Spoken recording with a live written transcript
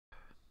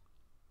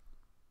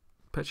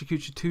Pecha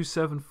Kucha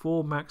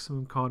 274,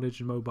 Maximum Carnage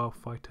and Mobile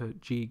Fighter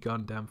G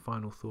Gundam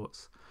final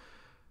thoughts.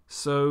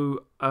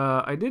 So,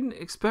 I didn't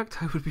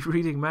expect I would be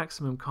reading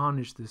Maximum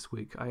Carnage this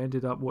week. I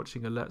ended up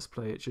watching a Let's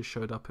Play. It just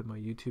showed up in my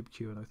YouTube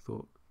queue, and I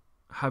thought,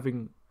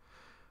 having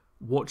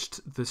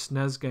watched the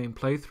SNES game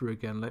playthrough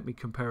again, let me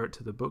compare it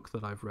to the book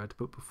that I've read.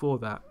 But before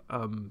that,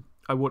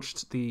 I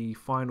watched the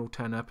final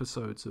 10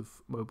 episodes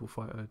of Mobile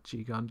Fighter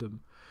G Gundam,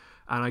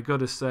 and I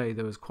gotta say,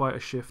 there was quite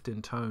a shift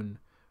in tone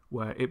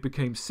where it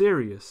became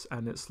serious,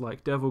 and it's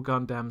like Devil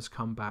Gundam's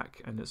come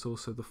back, and it's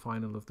also the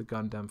final of the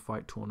Gundam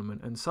Fight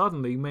Tournament, and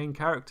suddenly main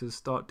characters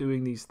start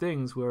doing these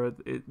things where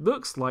it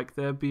looks like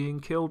they're being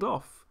killed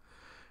off.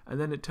 And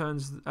then it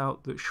turns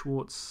out that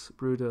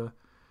Schwarzbruder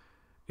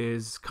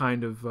is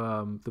kind of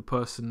the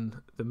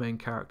person the main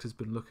character's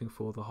been looking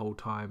for the whole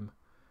time,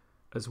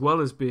 as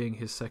well as being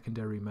his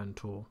secondary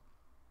mentor.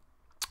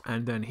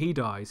 And then he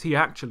dies. He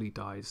actually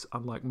dies,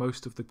 unlike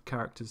most of the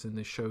characters in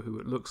this show who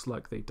it looks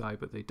like they die,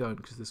 but they don't,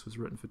 because this was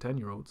written for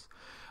 10-year-olds.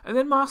 And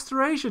then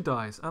Master Asia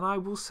dies, and I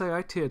will say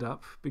I teared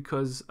up,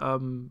 because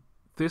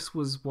this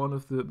was one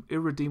of the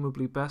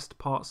irredeemably best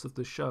parts of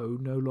the show,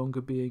 no longer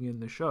being in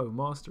the show.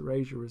 Master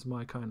Asia is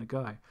my kind of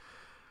guy.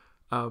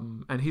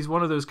 And he's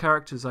one of those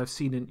characters I've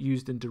seen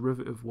used in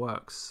derivative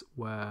works,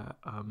 where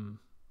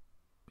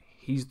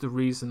he's the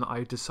reason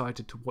I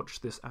decided to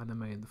watch this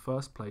anime in the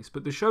first place.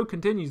 But the show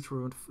continued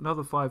through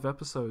another 5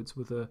 episodes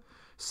with a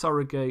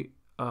surrogate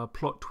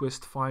plot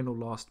twist final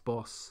last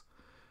boss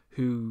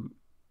who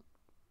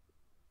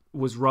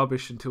was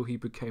rubbish until he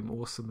became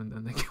awesome, and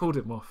then they killed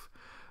him off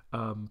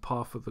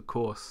par for the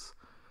course.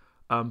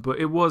 But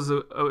it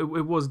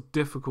was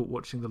difficult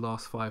watching the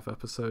last 5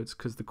 episodes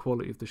because the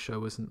quality of the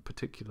show isn't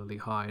particularly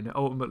high, and it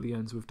ultimately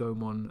ends with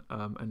Domon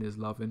and his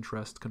love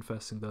interest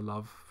confessing their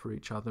love for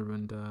each other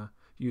and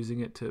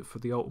using it for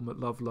the ultimate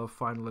love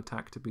final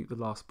attack to beat the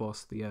last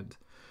boss at the end.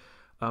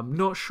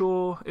 Not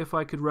sure if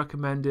I could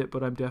recommend it,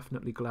 but I'm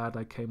definitely glad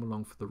I came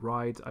along for the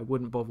ride. I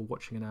wouldn't bother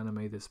watching an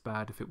anime this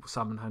bad if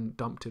someone hadn't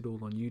dumped it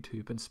all on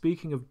YouTube. And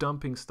speaking of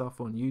dumping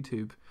stuff on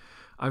YouTube,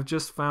 I've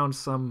just found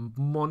some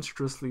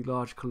monstrously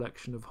large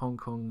collection of Hong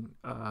Kong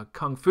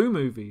kung fu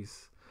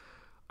movies.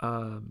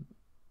 And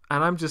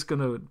I'm just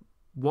going to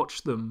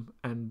watch them,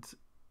 and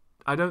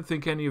I don't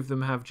think any of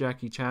them have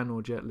Jackie Chan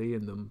or Jet Li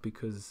in them,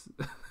 because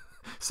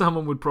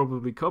someone would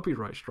probably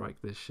copyright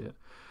strike this shit.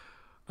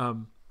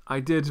 I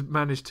did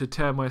manage to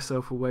tear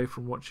myself away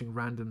from watching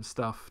random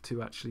stuff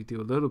to actually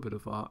do a little bit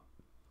of art.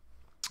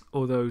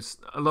 Although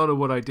a lot of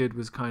what I did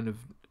was kind of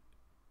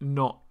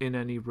not in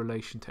any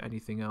relation to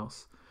anything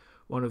else.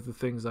 One of the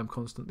things I'm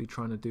constantly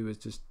trying to do is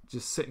just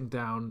sitting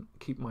down,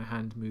 keep my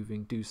hand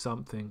moving, do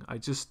something. I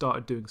just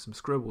started doing some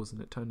scribbles,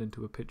 and it turned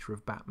into a picture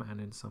of Batman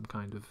in some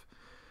kind of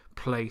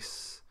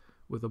place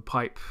with a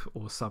pipe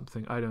or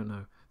something. I don't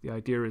know. The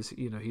idea is,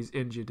 he's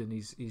injured and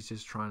he's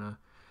just trying to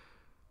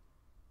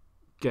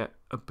get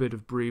a bit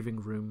of breathing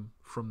room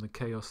from the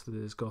chaos that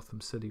is Gotham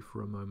City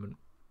for a moment.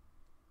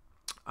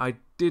 I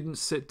didn't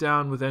sit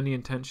down with any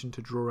intention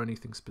to draw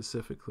anything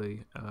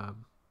specifically,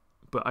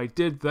 but I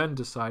did then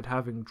decide,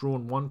 having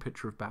drawn one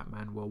picture of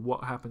Batman, well,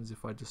 what happens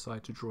if I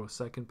decide to draw a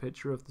second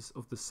picture of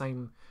the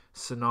same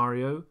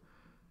scenario,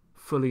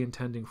 fully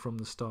intending from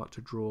the start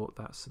to draw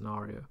that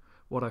scenario.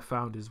 What I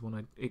found is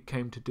when it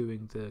came to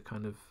doing the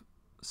kind of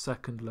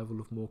second level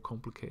of more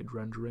complicated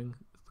rendering,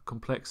 the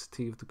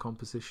complexity of the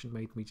composition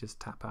made me just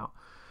tap out.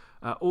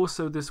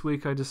 Also this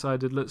week I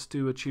decided, let's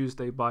do a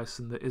Tuesday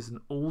Bison that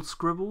isn't all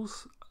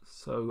scribbles,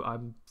 so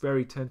I'm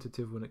very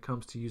tentative when it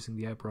comes to using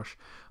the airbrush.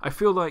 I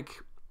feel like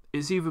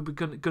it's either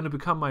going to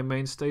become my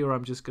mainstay, or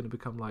I'm just going to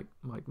become like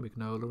Mike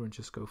Mignola and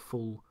just go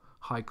full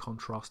high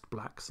contrast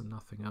blacks and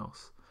nothing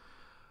else.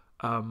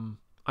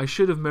 I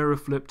should have mirror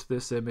flipped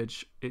this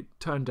image. It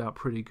turned out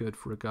pretty good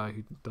for a guy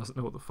who doesn't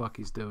know what the fuck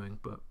he's doing,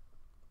 but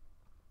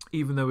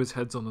even though his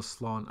head's on a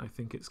slant, I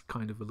think it's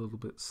kind of a little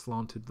bit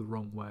slanted the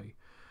wrong way.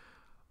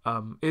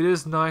 It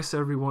is nice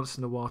every once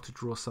in a while to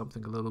draw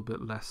something a little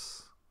bit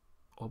less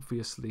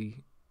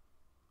obviously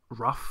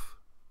rough,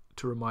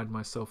 to remind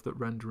myself that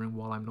rendering,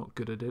 while I'm not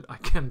good at it, I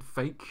can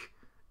fake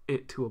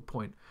it to a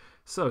point.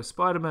 So,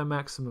 Spider-Man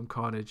Maximum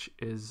Carnage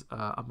is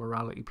a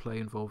morality play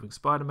involving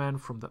Spider-Man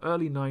from the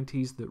early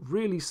 90s that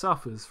really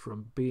suffers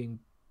from being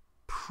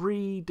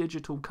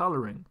pre-digital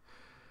colouring.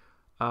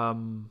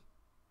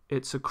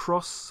 It's a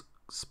cross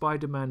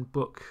Spider-Man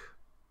book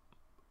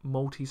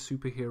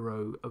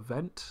multi-superhero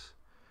event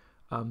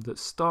that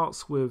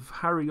starts with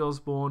Harry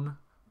Osborn,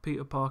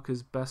 Peter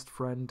Parker's best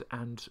friend,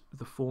 and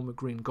the former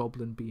Green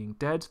Goblin being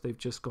dead. They've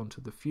just gone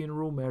to the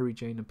funeral. Mary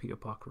Jane and Peter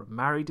Parker are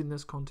married in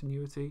this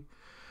continuity.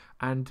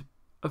 And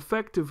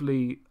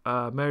effectively,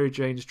 Mary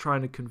Jane's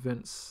trying to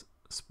convince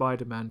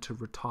Spider-Man to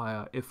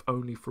retire, if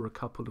only for a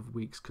couple of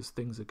weeks, because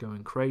things are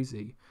going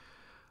crazy.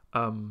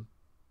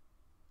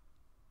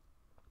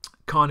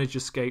 Carnage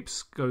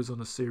escapes, goes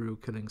on a serial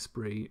killing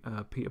spree.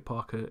 Peter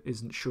Parker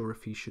isn't sure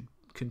if he should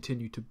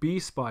continue to be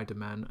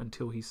Spider-Man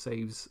until he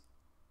saves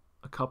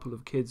a couple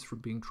of kids from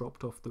being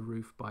dropped off the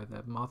roof by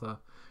their mother,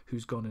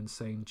 who's gone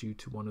insane due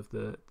to one of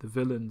the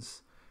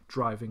villains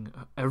driving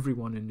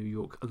everyone in New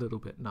York a little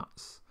bit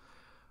nuts.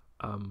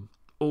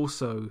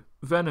 Also,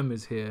 Venom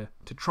is here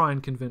to try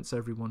and convince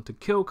everyone to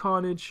kill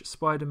Carnage.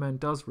 Spider-Man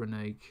does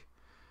renege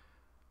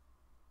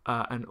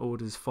and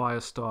orders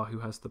Firestar, who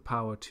has the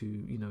power to,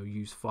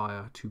 use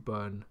fire to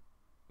burn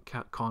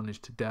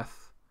Carnage to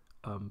death.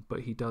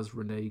 But he does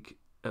renege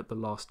at the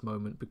last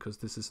moment because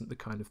this isn't the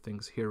kind of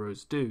things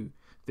heroes do.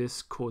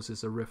 This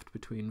causes a rift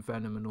between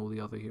Venom and all the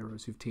other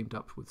heroes who've teamed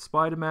up with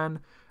Spider-Man.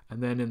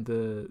 And then in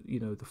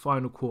the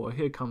final quarter,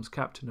 here comes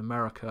Captain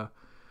America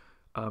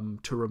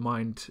to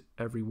remind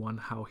everyone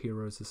how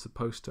heroes are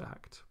supposed to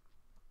act.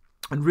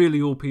 And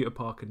really all Peter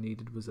Parker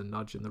needed was a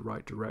nudge in the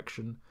right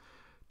direction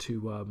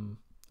to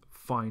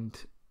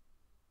find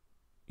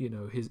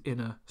his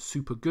inner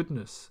super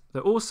goodness.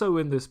 That also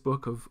in this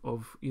book of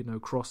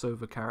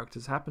crossover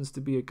characters happens to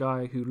be a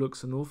guy who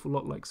looks an awful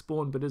lot like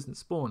Spawn but isn't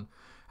Spawn.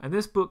 And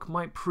this book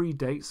might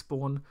predate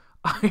Spawn.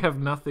 I have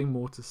nothing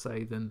more to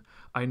say than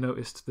I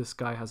noticed this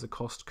guy has a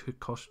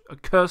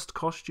cursed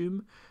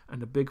costume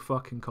and a big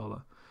fucking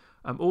collar.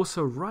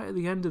 Also, right at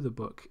the end of the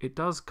book, it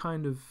does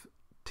kind of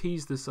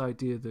tease this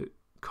idea that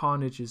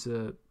Carnage is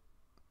a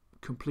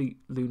complete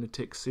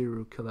lunatic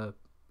serial killer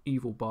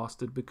evil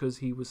bastard because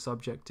he was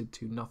subjected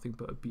to nothing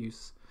but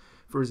abuse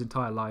for his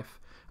entire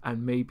life,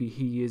 and maybe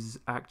he is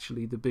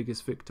actually the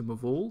biggest victim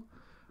of all.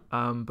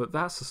 But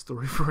that's a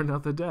story for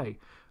another day.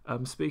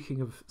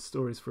 Speaking of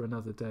stories for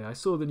another day, I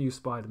saw the new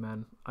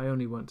Spider-Man. I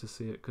only went to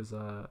see it because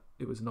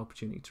it was an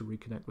opportunity to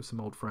reconnect with some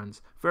old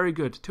friends. Very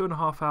good.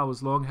 2.5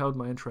 hours long, held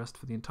my interest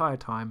for the entire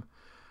time.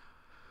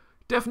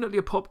 Definitely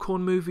a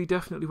popcorn movie,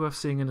 definitely worth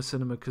seeing in a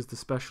cinema because the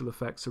special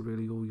effects are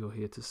really all you're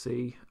here to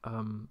see.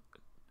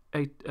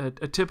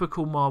 A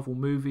typical Marvel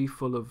movie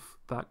full of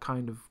that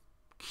kind of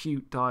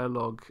cute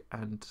dialogue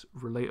and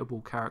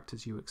relatable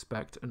characters you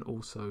expect, and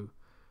also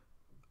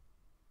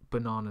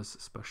bananas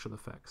special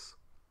effects.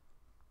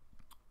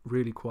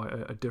 Really quite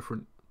a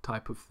different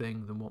type of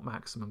thing than what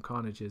Maximum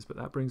Carnage is. But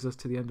that brings us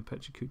to the end of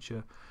Pecha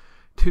Kucha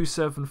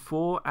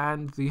 274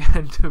 and the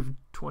end of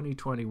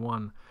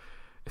 2021.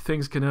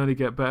 Things can only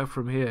get better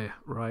from here,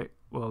 right?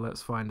 Well,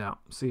 let's find out.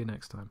 See you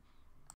next time.